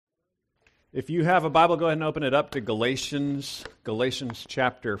If you have a Bible, go ahead and open it up to Galatians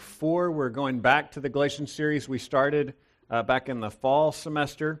chapter 4. We're going back to the Galatians series we started back in the fall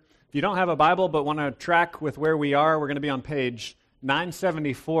semester. If you don't have a Bible but want to track with where we are, we're going to be on page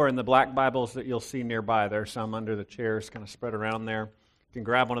 974 in the black Bibles that you'll see nearby. There are some under the chairs kind of spread around there. You can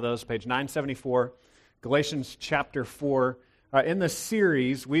grab one of those, page 974, Galatians chapter 4. In this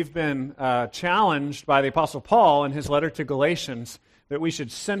series, we've been challenged by the Apostle Paul in his letter to Galatians that we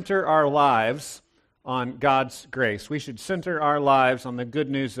should center our lives on God's grace. We should center our lives on the good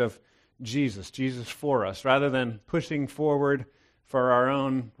news of Jesus for us, rather than pushing forward for our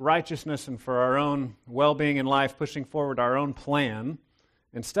own righteousness and for our own well-being in life, pushing forward our own plan.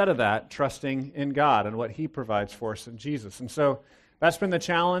 Instead of that, trusting in God and what He provides for us in Jesus. And so that's been the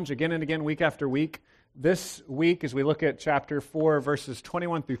challenge again and again, week after week. This week, as we look at chapter 4, verses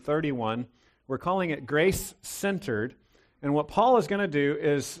 21 through 31, we're calling it Grace-Centered. And what Paul is going to do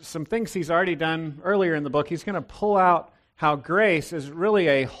is some things he's already done earlier in the book. He's going to pull out how grace is really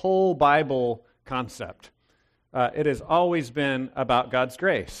a whole Bible concept. It has always been about God's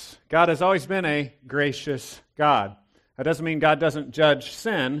grace. God has always been a gracious God. That doesn't mean God doesn't judge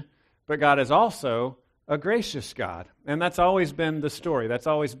sin, but God is also a gracious God. And that's always been the story. That's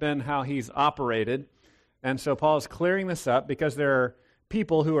always been how He's operated. And so Paul is clearing this up because there are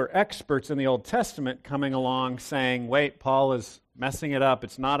people who are experts in the Old Testament coming along saying, wait, Paul is messing it up.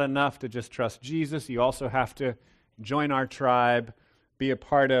 It's not enough to just trust Jesus. You also have to join our tribe, be a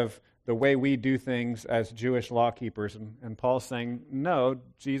part of the way we do things as Jewish law keepers. And Paul's saying, no,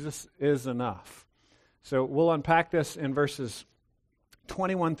 Jesus is enough. So we'll unpack this in verses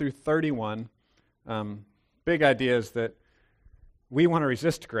 21 through 31. Big idea is that we want to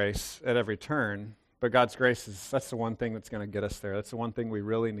resist grace at every turn, but God's grace that's the one thing that's going to get us there. That's the one thing we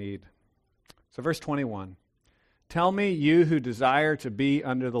really need. So verse 21, tell me, you who desire to be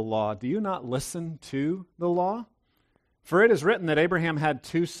under the law, do you not listen to the law? For it is written that Abraham had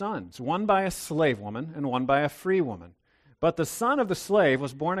two sons, one by a slave woman and one by a free woman. But the son of the slave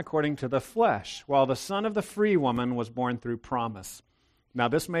was born according to the flesh, while the son of the free woman was born through promise. Now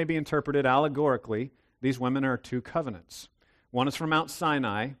this may be interpreted allegorically. These women are two covenants. One is from Mount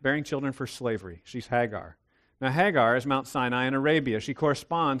Sinai, bearing children for slavery. She's Hagar. Now Hagar is Mount Sinai in Arabia. She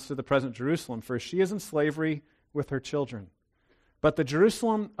corresponds to the present Jerusalem, for she is in slavery with her children. But the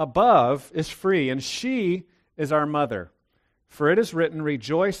Jerusalem above is free, and she is our mother. For it is written,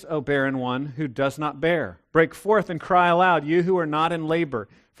 rejoice, O barren one who does not bear. Break forth and cry aloud, you who are not in labor.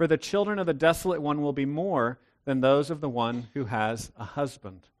 For the children of the desolate one will be more than those of the one who has a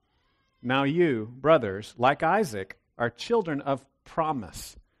husband. Now you, brothers, like Isaac, are children of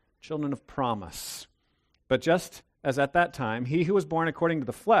promise. Children of promise. But just as at that time, he who was born according to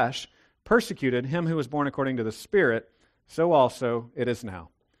the flesh persecuted him who was born according to the Spirit, so also it is now.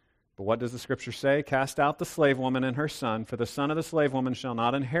 But what does the Scripture say? Cast out the slave woman and her son, for the son of the slave woman shall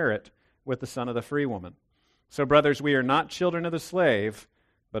not inherit with the son of the free woman. So, brothers, we are not children of the slave,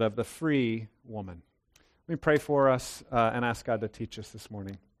 but of the free woman. Let me pray for us and ask God to teach us this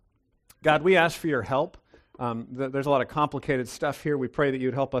morning. God, we ask for your help. There's a lot of complicated stuff here. We pray that you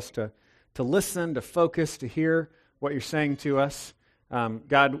would help us to listen, to focus, to hear what you're saying to us.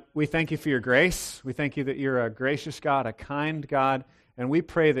 God, we thank you for your grace. We thank you that you're a gracious God, a kind God, and we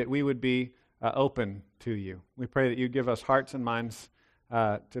pray that we would be open to you. We pray that you give us hearts and minds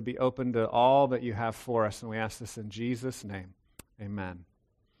to be open to all that you have for us, and we ask this in Jesus' name. Amen.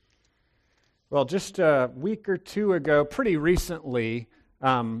 Well, just a week or two ago, pretty recently,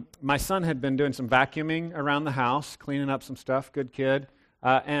 my son had been doing some vacuuming around the house, cleaning up some stuff, good kid.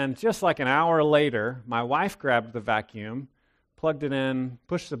 And just like an hour later, my wife grabbed the vacuum, plugged it in,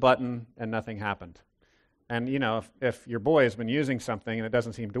 pushed the button, and nothing happened. And, you know, if your boy has been using something and it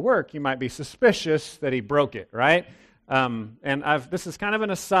doesn't seem to work, you might be suspicious that he broke it, right? This is kind of an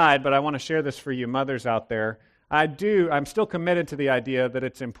aside, but I want to share this for you mothers out there. I'm still committed to the idea that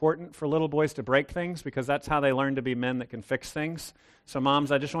it's important for little boys to break things because that's how they learn to be men that can fix things. So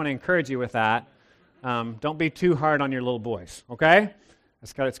moms, I just want to encourage you with that. Don't be too hard on your little boys, okay?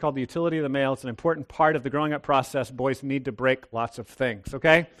 It's called the utility of the male. It's an important part of the growing up process. Boys need to break lots of things,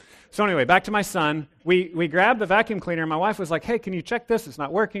 okay? So anyway, back to my son. We grabbed the vacuum cleaner, and my wife was like, hey, can you check this? It's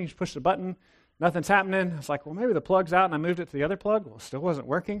not working. She pushed the button. Nothing's happening. I was like, well, maybe the plug's out, and I moved it to the other plug. Well, it still wasn't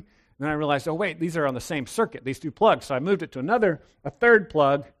working. And then I realized, oh, wait, these are on the same circuit, these two plugs. So I moved it to a third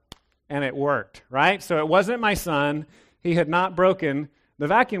plug, and it worked, right? So it wasn't my son. He had not broken the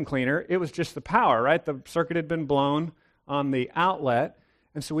vacuum cleaner. It was just the power, right? The circuit had been blown on the outlet,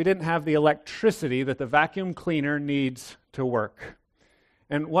 and so we didn't have the electricity that the vacuum cleaner needs to work.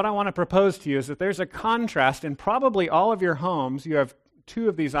 And what I want to propose to you is that there's a contrast in probably all of your homes. You have two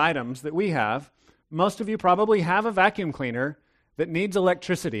of these items that we have. Most of you probably have a vacuum cleaner that needs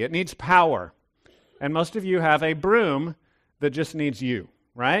electricity. It needs power. And most of you have a broom that just needs you,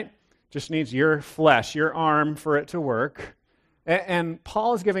 right? Just needs your flesh, your arm for it to work. And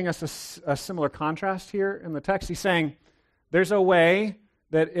Paul is giving us a similar contrast here in the text. He's saying there's a way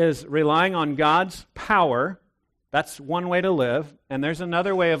that is relying on God's power. That's one way to live. And there's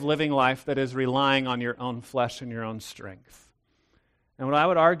another way of living life that is relying on your own flesh and your own strength. And what I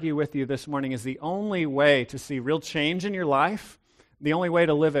would argue with you this morning is the only way to see real change in your life, the only way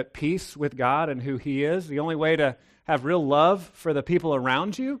to live at peace with God and who He is, the only way to have real love for the people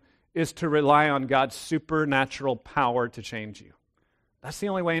around you is to rely on God's supernatural power to change you. That's the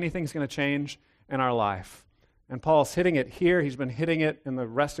only way anything's going to change in our life. And Paul's hitting it here. He's been hitting it in the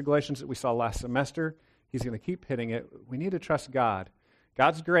rest of Galatians that we saw last semester. He's going to keep hitting it. We need to trust God.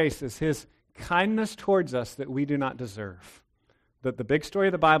 God's grace is His kindness towards us that we do not deserve. The big story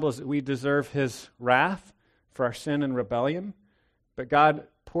of the Bible is that we deserve His wrath for our sin and rebellion, but God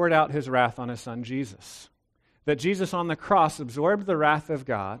poured out His wrath on His Son Jesus. That Jesus on the cross absorbed the wrath of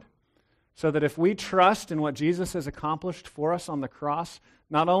God, so that if we trust in what Jesus has accomplished for us on the cross,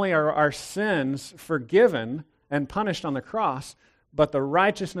 not only are our sins forgiven and punished on the cross, but the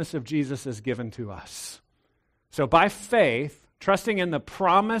righteousness of Jesus is given to us. So by faith, trusting in the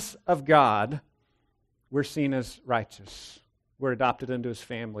promise of God, we're seen as righteous. We're adopted into His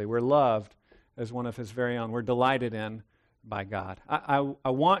family. We're loved as one of His very own. We're delighted in by God. I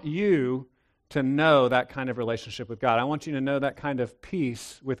want you to know that kind of relationship with God. I want you to know that kind of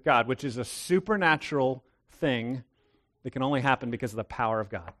peace with God, which is a supernatural thing that can only happen because of the power of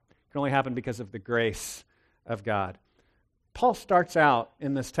God. It can only happen because of the grace of God. Paul starts out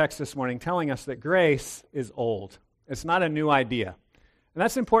in this text this morning telling us that grace is old. It's not a new idea. And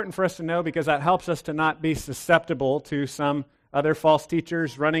that's important for us to know because that helps us to not be susceptible to some other false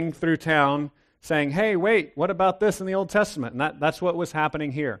teachers running through town saying, hey, wait, what about this in the Old Testament? And that's what was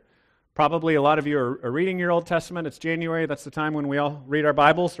happening here. Probably a lot of you are reading your Old Testament. It's January. That's the time when we all read our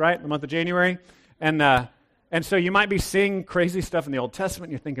Bibles, right? The month of January. And so you might be seeing crazy stuff in the Old Testament.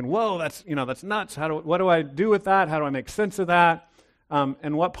 And you're thinking, whoa, that's nuts. What do I do with that? How do I make sense of that?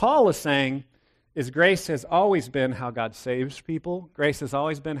 And what Paul is saying is grace has always been how God saves people. Grace has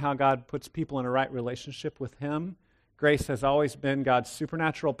always been how God puts people in a right relationship with Him. Grace has always been God's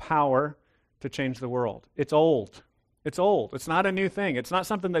supernatural power to change the world. It's old. It's old. It's not a new thing. It's not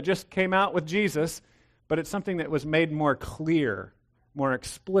something that just came out with Jesus, but it's something that was made more clear, more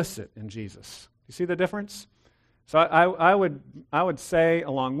explicit in Jesus. You see the difference? So I would say,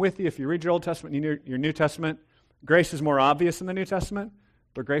 along with you, if you read your Old Testament and your New Testament, grace is more obvious in the New Testament,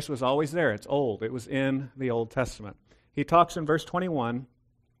 but grace was always there. It's old. It was in the Old Testament. He talks in verse 21.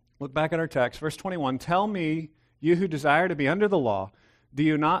 Look back at our text. Verse 21, tell me, you who desire to be under the law, do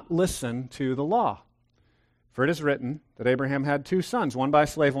you not listen to the law? For it is written that Abraham had two sons, one by a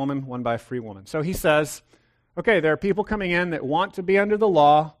slave woman, one by a free woman. So he says, okay, there are people coming in that want to be under the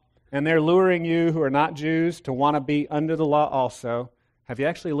law, and they're luring you who are not Jews to want to be under the law also. Have you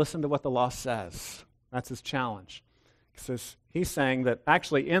actually listened to what the law says? That's his challenge. He's saying that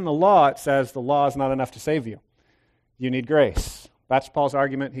actually in the law it says the law is not enough to save you. You need grace. That's Paul's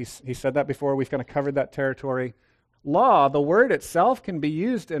argument. He said that before. We've kind of covered that territory. Law, the word itself, can be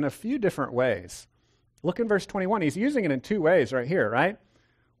used in a few different ways. Look in verse 21. He's using it in two ways right here, right?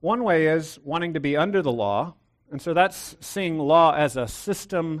 One way is wanting to be under the law, and so that's seeing law as a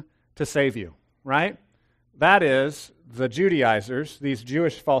system to save you, right? That is the Judaizers, these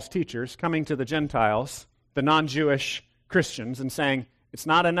Jewish false teachers, coming to the Gentiles, the non-Jewish Christians, and saying, it's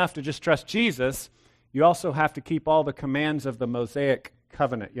not enough to just trust Jesus, you also have to keep all the commands of the Mosaic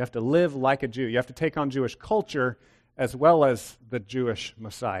covenant. You have to live like a Jew. You have to take on Jewish culture as well as the Jewish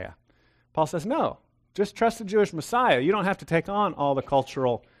Messiah. Paul says, no. Just trust the Jewish Messiah. You don't have to take on all the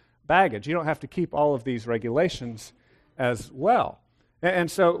cultural baggage. You don't have to keep all of these regulations as well.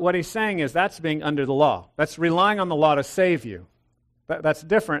 And so what he's saying is that's being under the law. That's relying on the law to save you. That's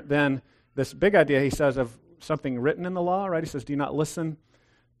different than this big idea, he says, of something written in the law, right? He says, do you not listen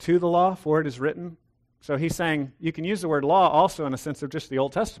to the law, for it is written? So he's saying you can use the word law also in a sense of just the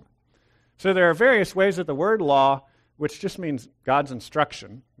Old Testament. So there are various ways that the word law, which just means God's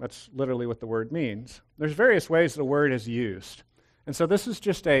instruction. That's literally what the word means. There's various ways the word is used. And so this is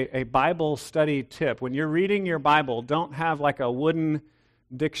just a Bible study tip. When you're reading your Bible, don't have like a wooden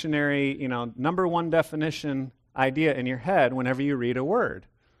dictionary, number one definition idea in your head whenever you read a word.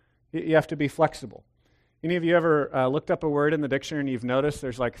 You have to be flexible. Any of you ever looked up a word in the dictionary and you've noticed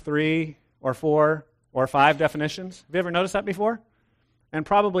there's like 3 or 4 or 5 definitions? Have you ever noticed that before? And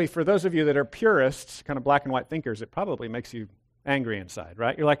probably for those of you that are purists, kind of black and white thinkers, it probably makes you angry inside,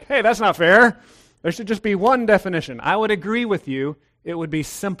 right? You're like, hey, that's not fair. There should just be one definition. I would agree with you. It would be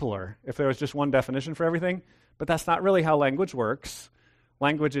simpler if there was just one definition for everything, but that's not really how language works.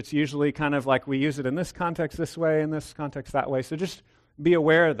 Language, it's usually kind of like we use it in this context this way, in this context that way. So just be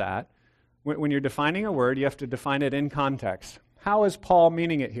aware of that. When you're defining a word, you have to define it in context. How is Paul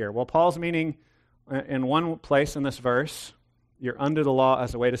meaning it here? Well, Paul's meaning in one place in this verse, you're under the law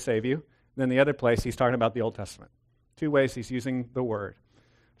as a way to save you. Then the other place, he's talking about the Old Testament. Two ways he's using the word.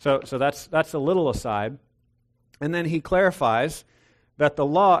 So that's a little aside. And then he clarifies that the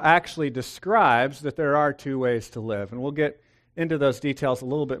law actually describes that there are two ways to live. And we'll get into those details a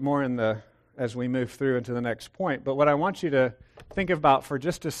little bit more as we move through into the next point. But what I want you to think about for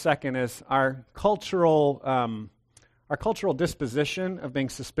just a second is our cultural disposition of being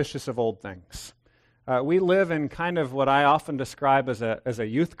suspicious of old things. We live in kind of what I often describe as a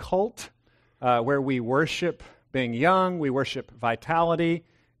youth cult, where we worship being young, we worship vitality,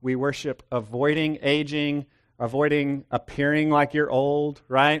 we worship avoiding aging, avoiding appearing like you're old,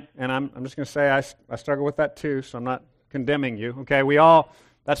 right? And I'm just going to say I struggle with that too, so I'm not condemning you. Okay,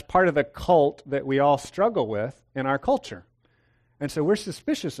 that's part of the cult that we all struggle with in our culture. And so we're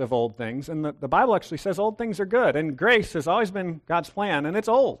suspicious of old things, and the Bible actually says old things are good, and grace has always been God's plan, and it's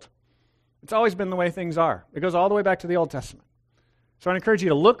old. It's always been the way things are. It goes all the way back to the Old Testament. So I encourage you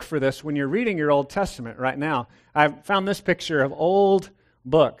to look for this when you're reading your Old Testament right now. I've found this picture of old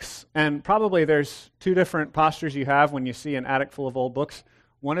books, and probably there's two different postures you have when you see an attic full of old books.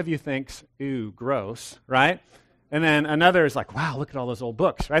 One of you thinks, ooh, gross, right? And then another is like, wow, look at all those old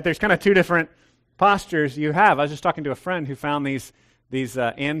books, right? There's kind of two different postures you have. I was just talking to a friend who found these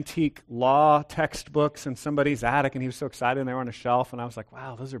antique law textbooks in somebody's attic, and he was so excited, and they were on a shelf, and I was like,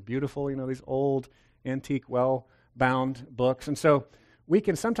 wow, those are beautiful, these old, antique, well-bound books. And so we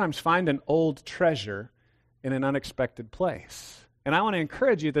can sometimes find an old treasure in an unexpected place. And I want to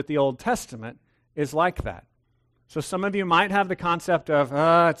encourage you that the Old Testament is like that. So some of you might have the concept of,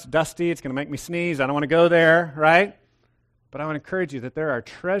 it's dusty, it's going to make me sneeze, I don't want to go there, right? But I want to encourage you that there are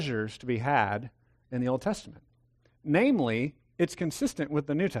treasures to be had in the Old Testament. Namely, it's consistent with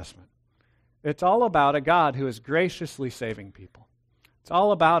the New Testament. It's all about a God who is graciously saving people. It's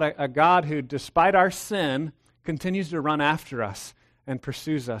all about a God who, despite our sin, continues to run after us and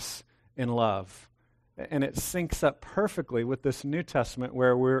pursues us in love. And it syncs up perfectly with this New Testament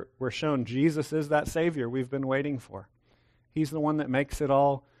where we're shown Jesus is that Savior we've been waiting for. He's the one that makes it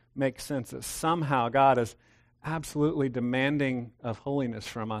all make sense. That somehow God is absolutely demanding of holiness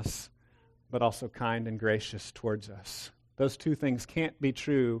from us, but also kind and gracious towards us. Those two things can't be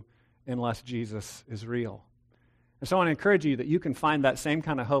true unless Jesus is real. And so I want to encourage you that you can find that same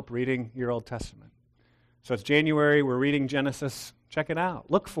kind of hope reading your Old Testament. So it's January, we're reading Genesis. Check it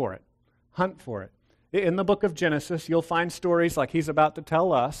out. Look for it. Hunt for it. In the book of Genesis, you'll find stories like he's about to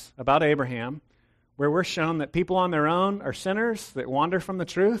tell us about Abraham, where we're shown that people on their own are sinners that wander from the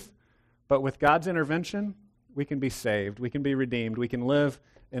truth, but with God's intervention, we can be saved, we can be redeemed, we can live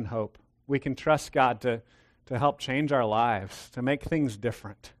in hope. We can trust God to help change our lives, to make things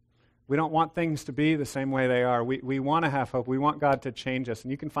different. We don't want things to be the same way they are. We want to have hope. We want God to change us,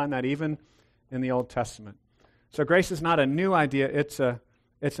 and you can find that even in the Old Testament. So grace is not a new idea, it's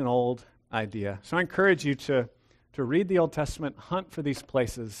an old idea. So I encourage you to read the Old Testament, hunt for these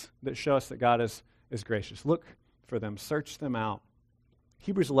places that show us that God is gracious. Look for them, search them out.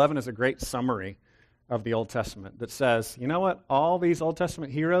 Hebrews 11 is a great summary of the Old Testament that says, you know what, all these Old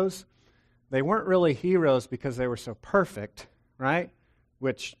Testament heroes, they weren't really heroes because they were so perfect, right?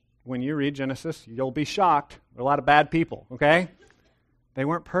 Which, when you read Genesis, you'll be shocked. There are a lot of bad people, okay? They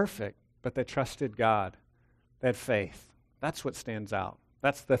weren't perfect, but they trusted God. They had faith. That's what stands out.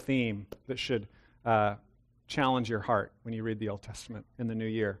 That's the theme that should challenge your heart when you read the Old Testament in the new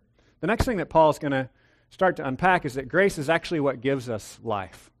year. The next thing that Paul's going to start to unpack is that grace is actually what gives us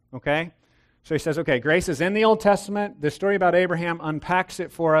life, okay? So he says, okay, grace is in the Old Testament. The story about Abraham unpacks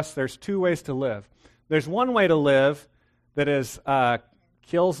it for us. There's two ways to live. There's one way to live that is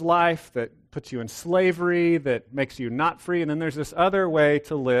kills life, that puts you in slavery, that makes you not free. And then there's this other way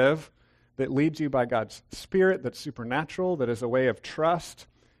to live that leads you by God's Spirit, that's supernatural, that is a way of trust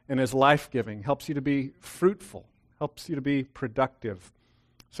and is life-giving, helps you to be fruitful, helps you to be productive.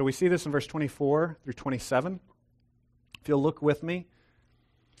 So we see this in verse 24 through 27. If you'll look with me.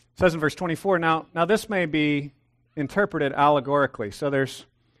 It says in verse 24, now this may be interpreted allegorically. So there's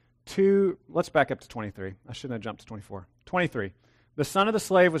two, let's back up to 23. I shouldn't have jumped to 24. 23. The son of the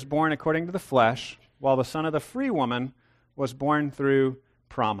slave was born according to the flesh, while the son of the free woman was born through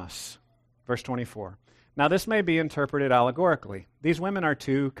promise. Verse 24. Now this may be interpreted allegorically. These women are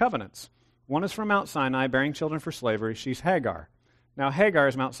two covenants. One is from Mount Sinai, bearing children for slavery. She's Hagar. Now Hagar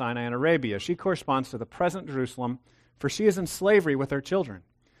is Mount Sinai in Arabia. She corresponds to the present Jerusalem, for she is in slavery with her children.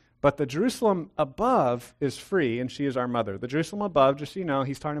 But the Jerusalem above is free, and she is our mother. The Jerusalem above, just so you know,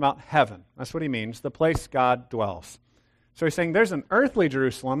 he's talking about heaven. That's what he means, the place God dwells. So he's saying there's an earthly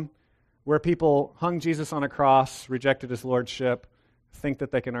Jerusalem where people hung Jesus on a cross, rejected his lordship, think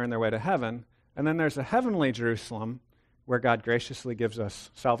that they can earn their way to heaven. And then there's a heavenly Jerusalem where God graciously gives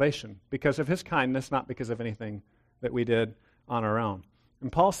us salvation because of his kindness, not because of anything that we did on our own.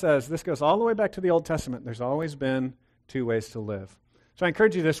 And Paul says this goes all the way back to the Old Testament. There's always been two ways to live. So I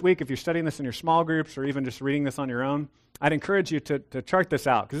encourage you this week, if you're studying this in your small groups or even just reading this on your own, I'd encourage you to chart this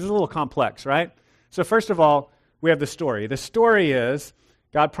out because this is a little complex, right? So first of all, we have the story. The story is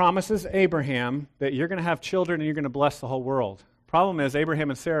God promises Abraham that you're going to have children and you're going to bless the whole world. Problem is Abraham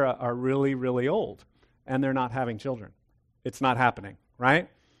and Sarah are really, really old and they're not having children. It's not happening, right?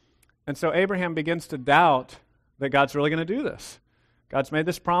 And so Abraham begins to doubt that God's really going to do this. God's made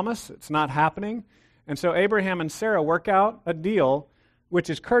this promise. It's not happening. And so Abraham and Sarah work out a deal which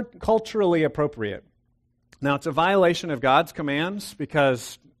is culturally appropriate. Now, it's a violation of God's commands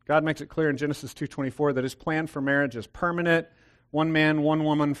because God makes it clear in Genesis 2:24 that his plan for marriage is permanent, one man, one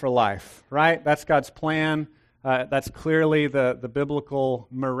woman for life, right? That's God's plan. That's clearly the biblical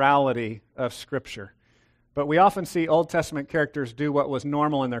morality of Scripture. But we often see Old Testament characters do what was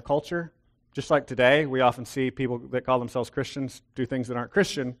normal in their culture. Just like today, we often see people that call themselves Christians do things that aren't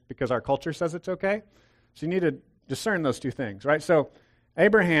Christian because our culture says it's okay. So you need to discern those two things, right? So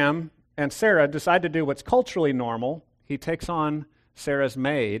Abraham and Sarah decide to do what's culturally normal. He takes on Sarah's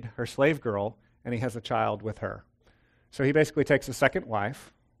maid, her slave girl, and he has a child with her. So he basically takes a second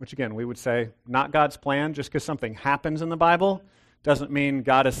wife, which again, we would say not God's plan. Just because something happens in the Bible doesn't mean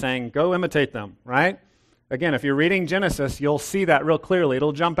God is saying, go imitate them, right? Again, if you're reading Genesis, you'll see that real clearly.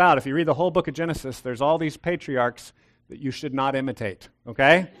 It'll jump out. If you read the whole book of Genesis, there's all these patriarchs that you should not imitate,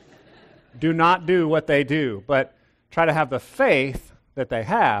 okay? Do not do what they do, but try to have the faith that they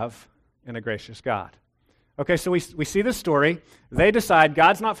have in a gracious God. Okay, so we see this story. They decide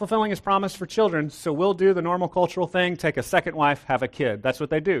God's not fulfilling his promise for children, so we'll do the normal cultural thing, take a second wife, have a kid. That's what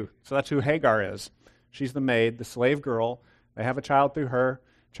they do. So that's who Hagar is. She's the maid, the slave girl. They have a child through her.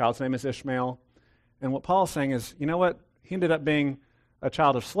 Child's name is Ishmael. And what Paul's saying is, you know what? He ended up being a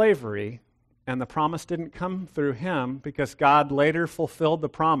child of slavery, and the promise didn't come through him because God later fulfilled the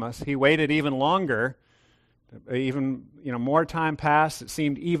promise. He waited even longer. Even, more time passed. It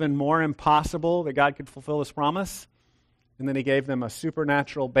seemed even more impossible that God could fulfill his promise. And then he gave them a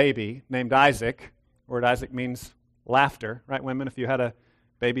supernatural baby named Isaac. The word Isaac means laughter, right, women? If you had a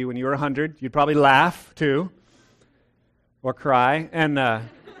baby when you were 100, you'd probably laugh too, or cry. And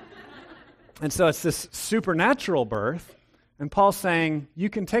so it's this supernatural birth. And Paul's saying, you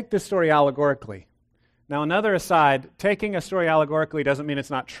can take this story allegorically. Now, another aside, taking a story allegorically doesn't mean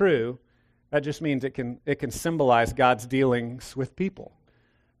it's not true. That just means it can symbolize God's dealings with people.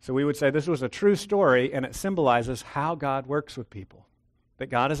 So we would say this was a true story, and it symbolizes how God works with people.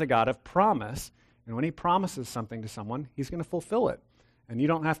 That God is a God of promise, and when he promises something to someone, he's going to fulfill it. And you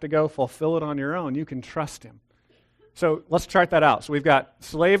don't have to go fulfill it on your own. You can trust him. So let's chart that out. So we've got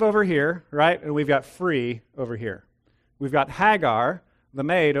slave over here, right? And we've got free over here. We've got Hagar, the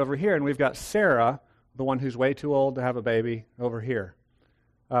maid, over here, and we've got Sarah, the one who's way too old to have a baby, over here.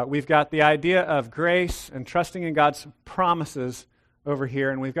 We've got the idea of grace and trusting in God's promises over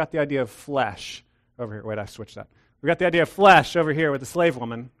here, and we've got the idea of flesh over here. Wait, I switched that. We've got the idea of flesh over here with the slave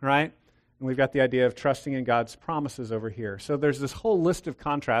woman, right? And we've got the idea of trusting in God's promises over here. So there's this whole list of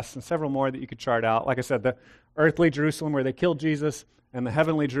contrasts and several more that you could chart out. Like I said, the earthly Jerusalem where they killed Jesus and the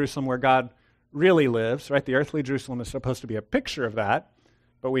heavenly Jerusalem where God really lives, right? The earthly Jerusalem is supposed to be a picture of that,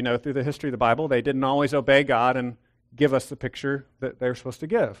 but we know through the history of the Bible they didn't always obey God and give us the picture that they're supposed to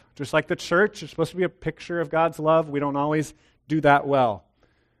give. Just like the church is supposed to be a picture of God's love, we don't always do that well.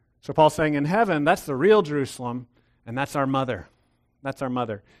 So Paul's saying in heaven, that's the real Jerusalem, and that's our mother. That's our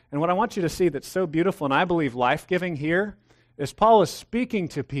mother. And what I want you to see that's so beautiful and I believe life-giving here is Paul is speaking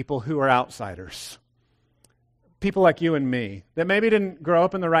to people who are outsiders. People like you and me that maybe didn't grow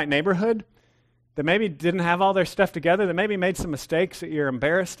up in the right neighborhood, that maybe didn't have all their stuff together, that maybe made some mistakes that you're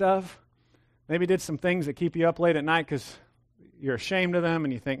embarrassed of, maybe did some things that keep you up late at night because you're ashamed of them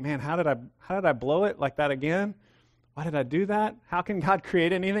and you think, man, how did I blow it like that again? Why did I do that? How can God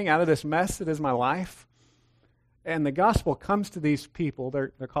create anything out of this mess that is my life? And the gospel comes to these people.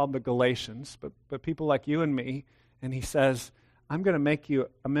 They're called the Galatians, but people like you and me. And he says, I'm going to make you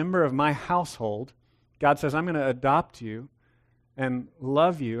a member of my household. God says, I'm going to adopt you and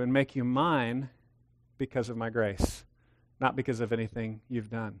love you and make you mine because of my grace, not because of anything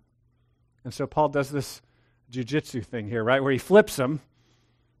you've done. And so Paul does this jujitsu thing here, right, where he flips them.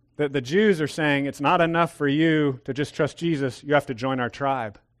 The Jews are saying it's not enough for you to just trust Jesus, you have to join our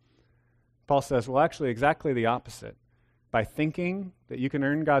tribe. Paul says, well, actually, exactly the opposite. By thinking that you can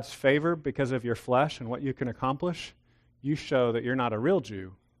earn God's favor because of your flesh and what you can accomplish, you show that you're not a real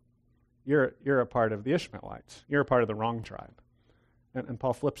Jew. You're a part of the Ishmaelites. You're a part of the wrong tribe. And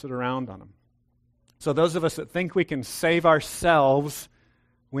Paul flips it around on them. So those of us that think we can save ourselves,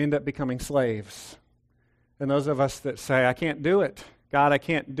 we end up becoming slaves. And those of us that say, I can't do it, God, I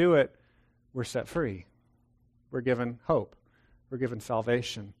can't do it, we're set free. We're given hope. We're given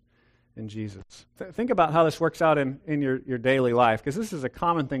salvation in Jesus. Think about how this works out in your daily life, because this is a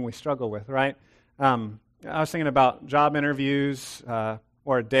common thing we struggle with, right? I was thinking about job interviews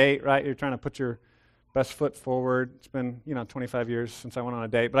or a date, right? You're trying to put your best foot forward. It's been, 25 years since I went on a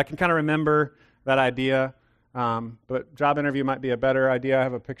date, but I can kind of remember that idea. But job interview might be a better idea. I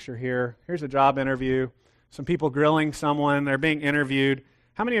have a picture here. Here's a job interview. Some people grilling someone. They're being interviewed.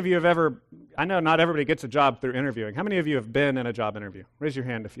 How many of you have ever, I know not everybody gets a job through interviewing. How many of you have been in a job interview? Raise your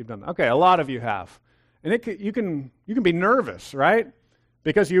hand if you've done that. Okay, a lot of you have. And you can be nervous, right?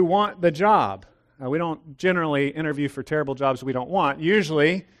 Because you want the job. We don't generally interview for terrible jobs we don't want.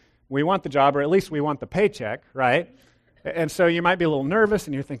 Usually, we want the job, or at least we want the paycheck, right? And so you might be a little nervous,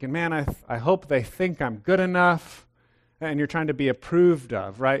 and you're thinking, man, I hope they think I'm good enough, and you're trying to be approved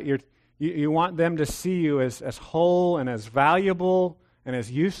of, right? You want them to see you as whole and as valuable and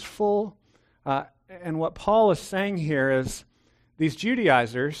as useful. And what Paul is saying here is these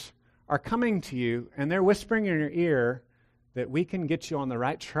Judaizers are coming to you, and they're whispering in your ear that we can get you on the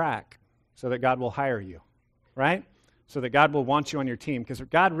right track so that God will hire you, right? So that God will want you on your team. Because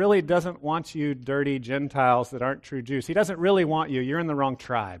God really doesn't want you dirty Gentiles that aren't true Jews. He doesn't really want you. You're in the wrong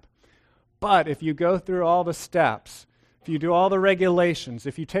tribe. But if you go through all the steps, if you do all the regulations,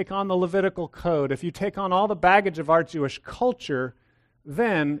 if you take on the Levitical code, if you take on all the baggage of our Jewish culture,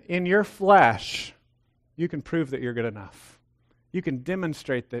 then in your flesh, you can prove that you're good enough. You can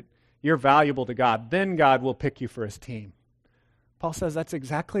demonstrate that you're valuable to God. Then God will pick you for his team. Paul says that's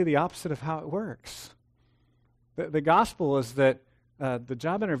exactly the opposite of how it works. The gospel is that the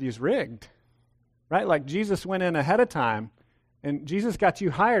job interview is rigged, right? Like Jesus went in ahead of time, and Jesus got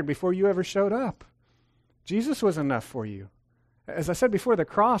you hired before you ever showed up. Jesus was enough for you. As I said before, the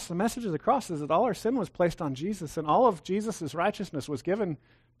cross, the message of the cross is that all our sin was placed on Jesus, and all of Jesus' righteousness was given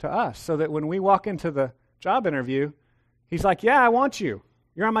to us, so that when we walk into the job interview, he's like, yeah, I want you.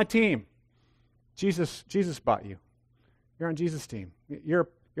 You're on my team. Jesus bought you. You're on Jesus' team. You're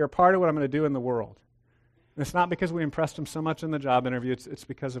a part of what I'm going to do in the world. And it's not because we impressed him so much in the job interview. It's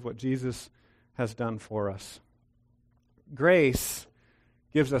because of what Jesus has done for us. Grace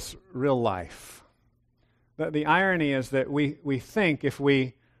gives us real life. The irony is that we think if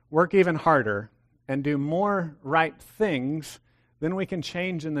we work even harder and do more right things, then we can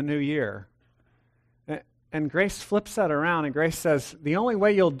change in the new year. And grace flips that around, and grace says, the only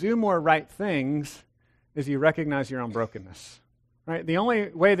way you'll do more right things is you recognize your own brokenness. Right? The only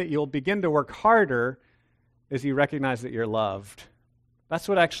way that you'll begin to work harder is you recognize that you're loved. That's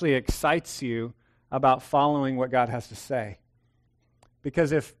what actually excites you about following what God has to say.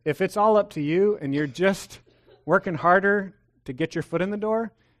 Because if it's all up to you and you're just working harder to get your foot in the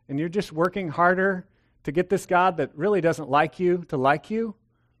door, and you're just working harder to get this God that really doesn't like you to like you,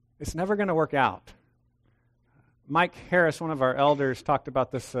 it's never going to work out. Mike Harris, one of our elders, talked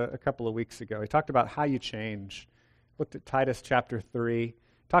about this a couple of weeks ago. He talked about how you change. Looked at Titus chapter 3.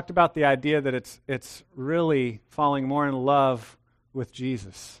 Talked about the idea that it's really falling more in love with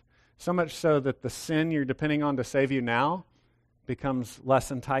Jesus. So much so that the sin you're depending on to save you now becomes less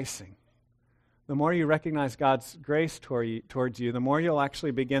enticing. The more you recognize God's grace towards you, the more you'll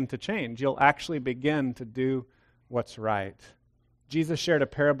actually begin to change. You'll actually begin to do what's right. Jesus shared a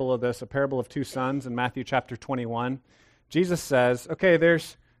parable of this, a parable of two sons in Matthew chapter 21. Jesus says, okay,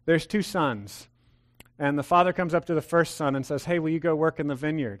 there's two sons. And the father comes up to the first son and says, hey, will you go work in the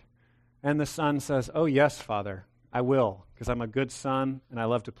vineyard? And the son says, oh, yes, Father, I will, because I'm a good son and I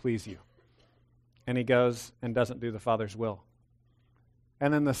love to please you. And he goes and doesn't do the father's will.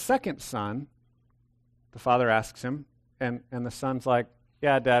 And then the second son, the father asks him, and the son's like,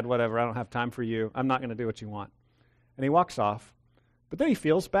 yeah, Dad, whatever, I don't have time for you. I'm not going to do what you want. And he walks off. But then he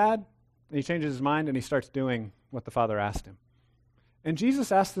feels bad, and he changes his mind, and he starts doing what the father asked him. And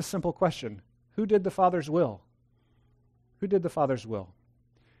Jesus asked this simple question: who did the Father's will? Who did the Father's will?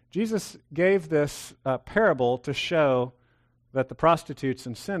 Jesus gave this parable to show that the prostitutes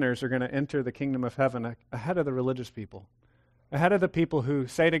and sinners are going to enter the kingdom of heaven ahead of the religious people, ahead of the people who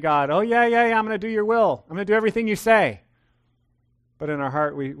say to God, oh, yeah, I'm going to do your will. I'm going to do everything you say. but in our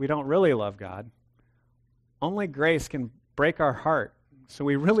heart we don't really love God. Only grace can break our heart so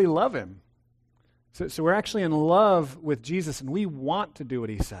we really love him. So we're actually in love with Jesus, and we want to do what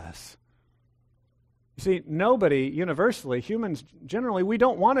he says. You see, nobody, universally, humans generally, we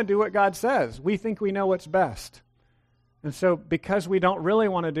don't want to do what God says. We think we know what's best. And so because we don't really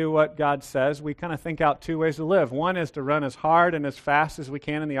want to do what God says, we kind of think out two ways to live. One is to run as hard and as fast as we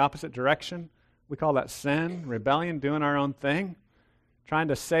can in the opposite direction. We call that sin, rebellion, doing our own thing, trying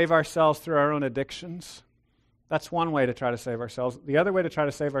to save ourselves through our own addictions. That's one way to try to save ourselves. The other way to try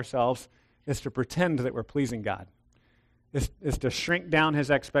to save ourselves is to pretend that we're pleasing God, is to shrink down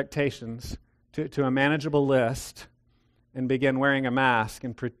his expectations to a manageable list and begin wearing a mask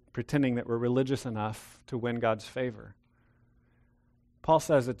and pretending that we're religious enough to win God's favor. Paul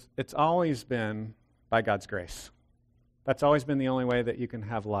says it's always been by God's grace. That's always been the only way that you can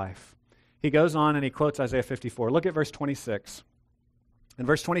have life. He goes on and he quotes Isaiah 54. Look at verse 26. In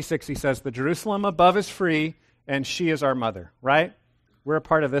verse 26 he says, "The Jerusalem above is free, and she is our mother," right? We're a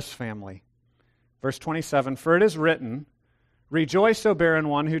part of this family. Verse 27, "For it is written, 'Rejoice, O barren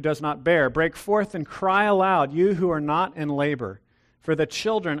one who does not bear. Break forth and cry aloud, you who are not in labor. For the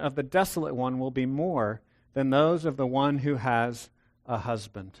children of the desolate one will be more than those of the one who has a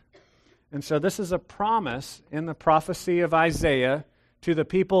husband.'" And so this is a promise in the prophecy of Isaiah to the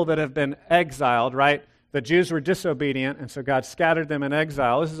people that have been exiled, right? The Jews were disobedient, and so God scattered them in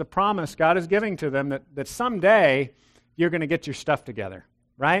exile. This is a promise God is giving to them that someday you're going to get your stuff together,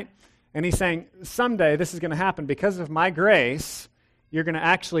 right? And he's saying, someday this is going to happen because of my grace. You're going to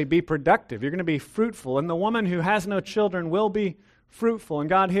actually be productive. You're going to be fruitful. And the woman who has no children will be fruitful. And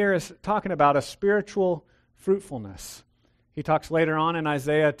God here is talking about a spiritual fruitfulness. He talks later on in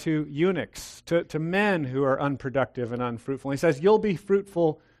Isaiah to eunuchs, to men who are unproductive and unfruitful. He says, you'll be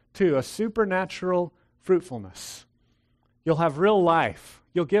fruitful too, a supernatural fruitfulness. You'll have real life.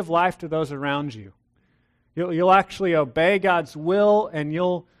 You'll give life to those around you. You'll actually obey God's will, and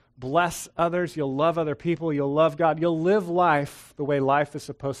you'll bless others. You'll love other people. You'll love God. You'll live life the way life is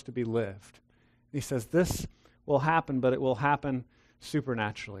supposed to be lived. He says this will happen, but it will happen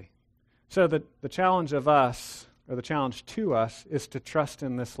supernaturally. So the challenge of us, or the challenge to us, is to trust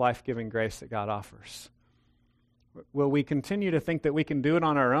in this life-giving grace that God offers. Will we continue to think that we can do it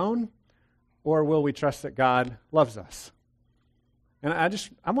on our own, or will we trust that God loves us? And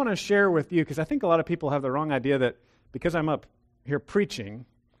I want to share with you, because I think a lot of people have the wrong idea that because I'm up here preaching,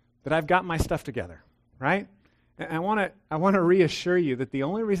 that I've got my stuff together, right? And I want to reassure you that the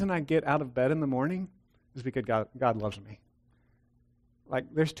only reason I get out of bed in the morning is because God loves me.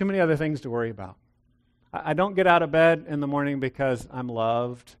 Like, there's too many other things to worry about. I don't get out of bed in the morning because I'm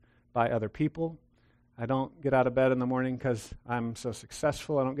loved by other people. I don't get out of bed in the morning because I'm so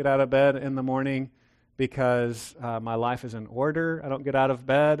successful. I don't get out of bed in the morning because my life is in order. I don't get out of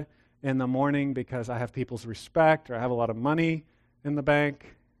bed in the morning because I have people's respect or I have a lot of money in the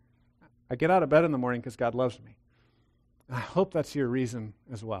bank. I get out of bed in the morning because God loves me. I hope that's your reason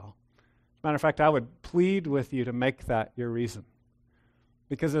as well. As a matter of fact, I would plead with you to make that your reason.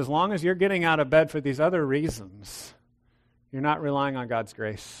 Because as long as you're getting out of bed for these other reasons, you're not relying on God's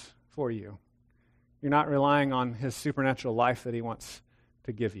grace for you. You're not relying on his supernatural life that he wants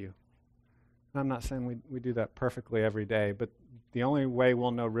to give you. And I'm not saying we do that perfectly every day, but the only way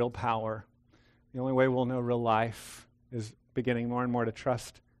we'll know real power, the only way we'll know real life is beginning more and more to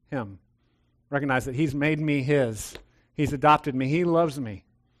trust him. Recognize that he's made me his. He's adopted me. He loves me.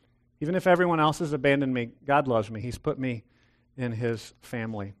 Even if everyone else has abandoned me, God loves me. He's put me in his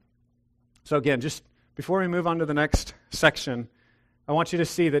family. So again, just before we move on to the next section, I want you to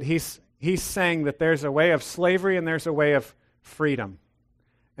see that he's saying that there's a way of slavery and there's a way of freedom.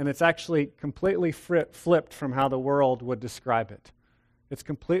 And it's actually completely flipped from how the world would describe it. It's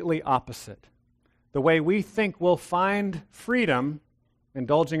completely opposite. The way we think we'll find freedom,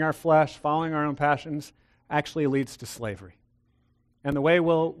 indulging our flesh, following our own passions, actually leads to slavery. And the way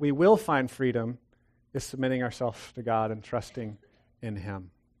we will find freedom is submitting ourselves to God and trusting in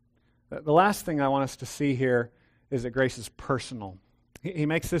him. The last thing I want us to see here is that grace is personal. He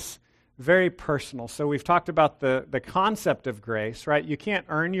makes this very personal. So we've talked about the concept of grace, right? You can't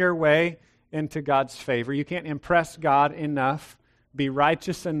earn your way into God's favor. You can't impress God enough, be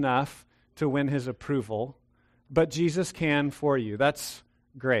righteous enough to win his approval. But Jesus can for you. That's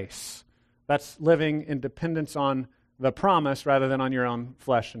grace. That's living in dependence on the promise rather than on your own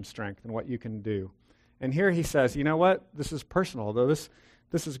flesh and strength and what you can do. And here he says, you know what? This is personal, though. This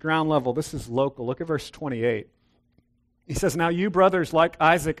is ground level. This is local. Look at verse 28. He says, now you brothers, like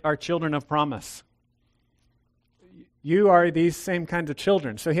Isaac, are children of promise. You are these same kinds of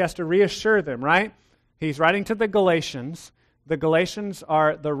children. So he has to reassure them, right? He's writing to the Galatians. the Galatians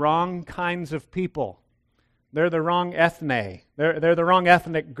are the wrong kinds of people. They're the wrong ethne. They're the wrong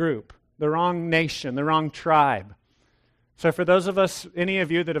ethnic group, the wrong nation, the wrong tribe. So for those of us, any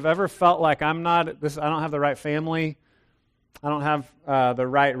of you that have ever felt like I don't have the right family, I don't have the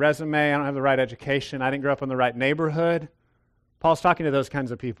right resume, I don't have the right education, I didn't grow up in the right neighborhood, Paul's talking to those kinds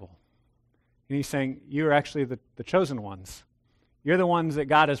of people. And he's saying, you're actually the chosen ones. You're the ones that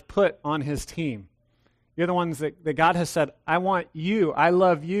God has put on his team. You're the ones that God has said, I want you, I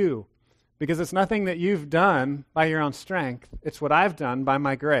love you. Because it's nothing that you've done by your own strength. It's what I've done by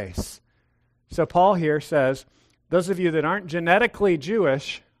my grace. So Paul here says, those of you that aren't genetically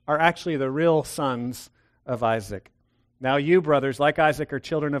Jewish are actually the real sons of Isaac. Now you, brothers, like Isaac, are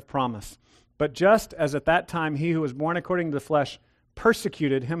children of promise. But just as at that time he who was born according to the flesh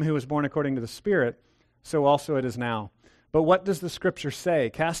persecuted him who was born according to the Spirit, so also it is now. But what does the Scripture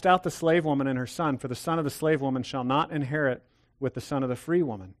say? Cast out the slave woman and her son, for the son of the slave woman shall not inherit with the son of the free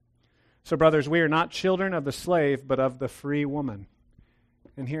woman. So, brothers, we are not children of the slave, but of the free woman.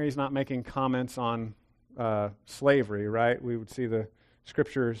 And here he's not making comments on slavery, right? We would see the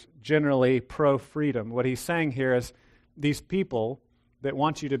Scriptures generally pro-freedom. What he's saying here is these people that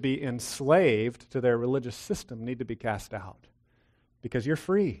want you to be enslaved to their religious system need to be cast out because you're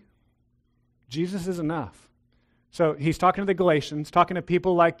free. Jesus is enough. So he's talking to the Galatians, talking to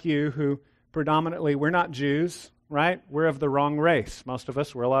people like you who predominantly, we're not Jews, right? We're of the wrong race. Most of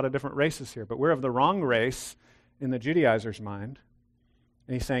us, we're a lot of different races here, but we're of the wrong race in the Judaizer's mind.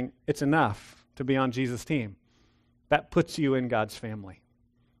 And he's saying, it's enough to be on Jesus' team. That puts you in God's family.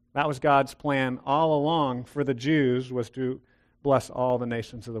 That was God's plan all along for the Jews, was to bless all the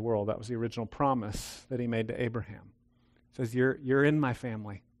nations of the world. That was the original promise that he made to Abraham. He says, you're in my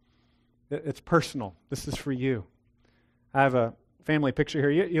family. It's personal. This is for you. I have a family picture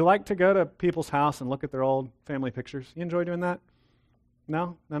here. You like to go to people's house and look at their old family pictures? You enjoy doing that?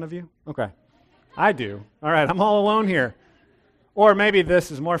 No? None of you? Okay. I do. All right, I'm all alone here. Or maybe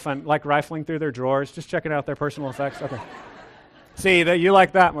this is more fun, like rifling through their drawers, just checking out their personal effects. Okay. See, you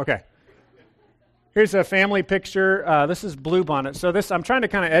like that? Okay. Here's a family picture. This is Bluebonnet. So I'm trying to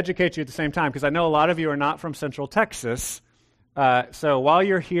kind of educate you at the same time because I know a lot of you are not from Central Texas. So while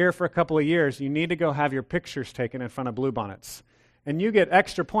you're here for a couple of years, you need to go have your pictures taken in front of Bluebonnets. And you get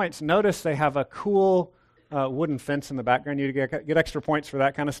extra points. Notice they have a cool wooden fence in the background. You get extra points for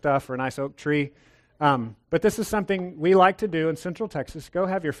that kind of stuff, or a nice oak tree. But this is something we like to do in Central Texas. Go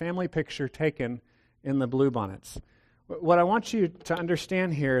have your family picture taken in the Bluebonnets. What I want you to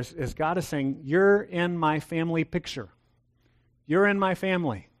understand here is God is saying, you're in my family picture. You're in my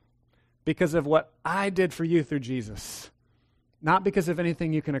family because of what I did for you through Jesus, not because of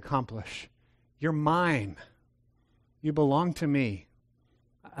anything you can accomplish. You're mine. You belong to me.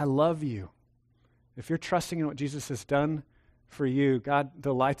 I love you. If you're trusting in what Jesus has done for you, God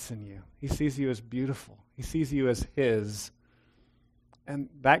delights in you. He sees you as beautiful. He sees you as his. And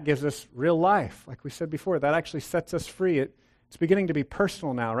that gives us real life. Like we said before, that actually sets us free. It's beginning to be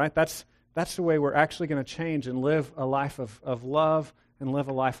personal now, right? That's the way we're actually going to change and live a life of love and live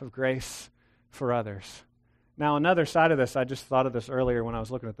a life of grace for others. Now, another side of this, I just thought of this earlier when I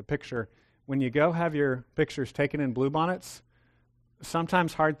was looking at the picture. When you go have your pictures taken in Bluebonnets,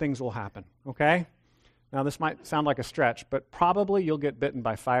 sometimes hard things will happen, okay? Now, this might sound like a stretch, but probably you'll get bitten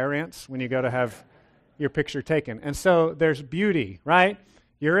by fire ants when you go to have your picture taken. And so there's beauty, right?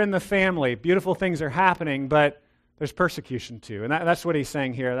 You're in the family. Beautiful things are happening, but there's persecution too. And that's what he's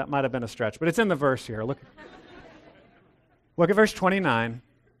saying here. That might have been a stretch, but it's in the verse here. Look at verse 29.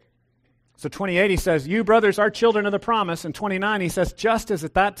 So 28, he says, you brothers are children of the promise. And 29, he says, just as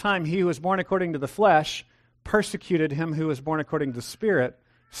at that time he who was born according to the flesh persecuted him who was born according to the Spirit,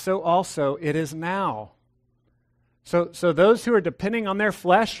 so also it is now. So those who are depending on their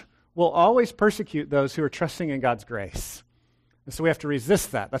flesh will always persecute those who are trusting in God's grace. And so we have to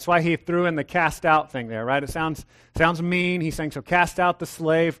resist that. That's why he threw in the cast out thing there, right? It sounds mean. He's saying, so cast out the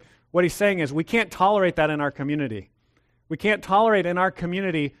slave. What he's saying is we can't tolerate that in our community. We can't tolerate in our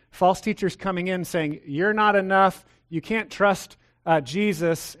community false teachers coming in saying, you're not enough, you can't trust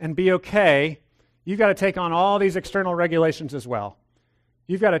Jesus and be okay. You've got to take on all these external regulations as well.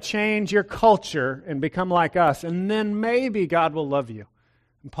 You've got to change your culture and become like us, and then maybe God will love you.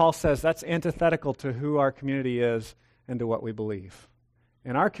 And Paul says that's antithetical to who our community is and to what we believe.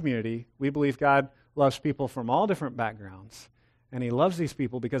 In our community, we believe God loves people from all different backgrounds, and he loves these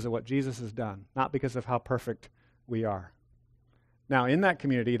people because of what Jesus has done, not because of how perfect we are. Now, in that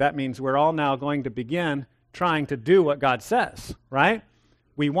community, that means we're all now going to begin trying to do what God says, right?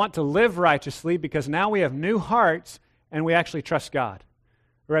 We want to live righteously because now we have new hearts and we actually trust God.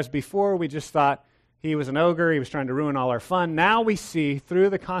 Whereas before we just thought, He was an ogre. He was trying to ruin all our fun. Now we see through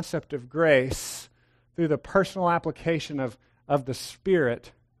the concept of grace, through the personal application of the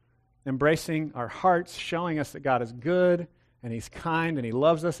Spirit, embracing our hearts, showing us that God is good and He's kind and He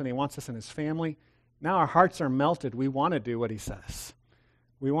loves us and He wants us in His family. Now our hearts are melted. We want to do what He says.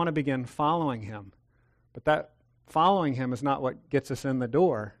 We want to begin following Him. But that following Him is not what gets us in the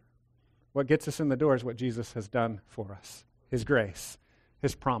door. What gets us in the door is what Jesus has done for us, His grace,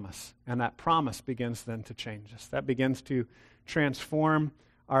 His promise. And that promise begins then to change us. That begins to transform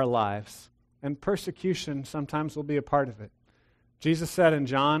our lives. And persecution sometimes will be a part of it. Jesus said in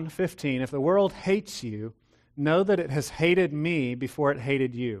John 15, if the world hates you, know that it has hated me before it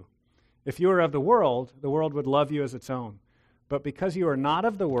hated you. If you were of the world would love you as its own. But because you are not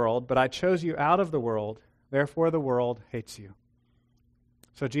of the world, but I chose you out of the world, therefore the world hates you.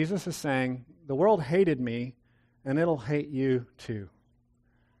 So Jesus is saying, the world hated me, and it'll hate you too.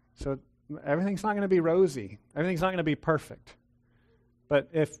 So everything's not going to be rosy. Everything's not going to be perfect. But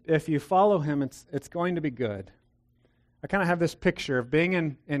if you follow Him, it's going to be good. I kind of have this picture of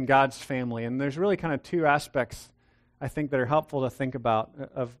being in God's family, and there's really kind of two aspects, I think, that are helpful to think about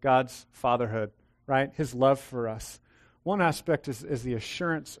of God's fatherhood, right? His love for us. One aspect is the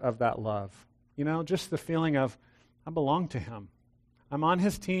assurance of that love. You know, just the feeling of, I belong to Him. I'm on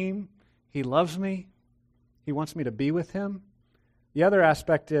His team. He loves me. He wants me to be with Him. The other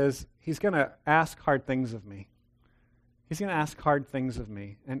aspect is He's going to ask hard things of me. He's going to ask hard things of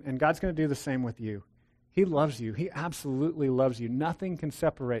me. And God's going to do the same with you. He loves you. He absolutely loves you. Nothing can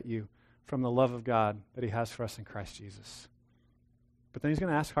separate you from the love of God that He has for us in Christ Jesus. But then He's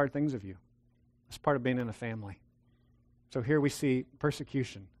going to ask hard things of you. That's part of being in a family. So here we see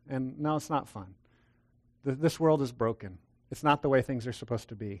persecution. And no, it's not fun. This world is broken. It's not the way things are supposed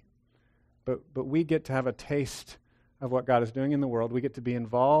to be. But we get to have a taste of what God is doing in the world. We get to be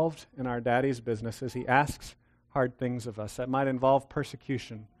involved in our Daddy's business as He asks hard things of us. That might involve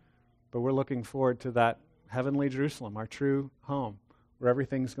persecution, but we're looking forward to that heavenly Jerusalem, our true home, where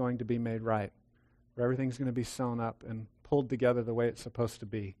everything's going to be made right, where everything's going to be sewn up and pulled together the way it's supposed to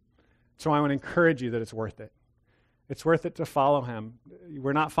be. So I want to encourage you that it's worth it. It's worth it to follow Him.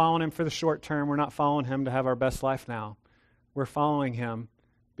 We're not following Him for the short term. We're not following Him to have our best life now. We're following Him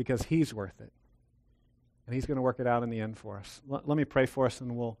because He's worth it. And He's going to work it out in the end for us. Let me pray for us,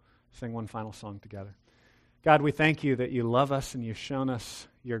 and we'll sing one final song together. God, we thank You that You love us and You've shown us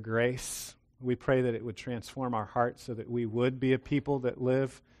Your grace. We pray that it would transform our hearts so that we would be a people that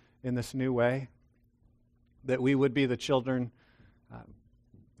live in this new way, that we would be the children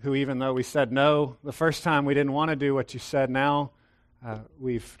who, even though we said no the first time, we didn't want to do what You said, now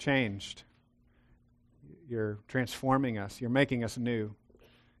we've changed. You're transforming us. You're making us new.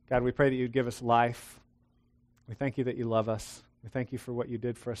 God, we pray that You'd give us life. We thank You that You love us. We thank You for what You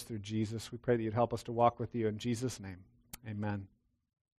did for us through Jesus. We pray that You'd help us to walk with You. In Jesus' name, amen.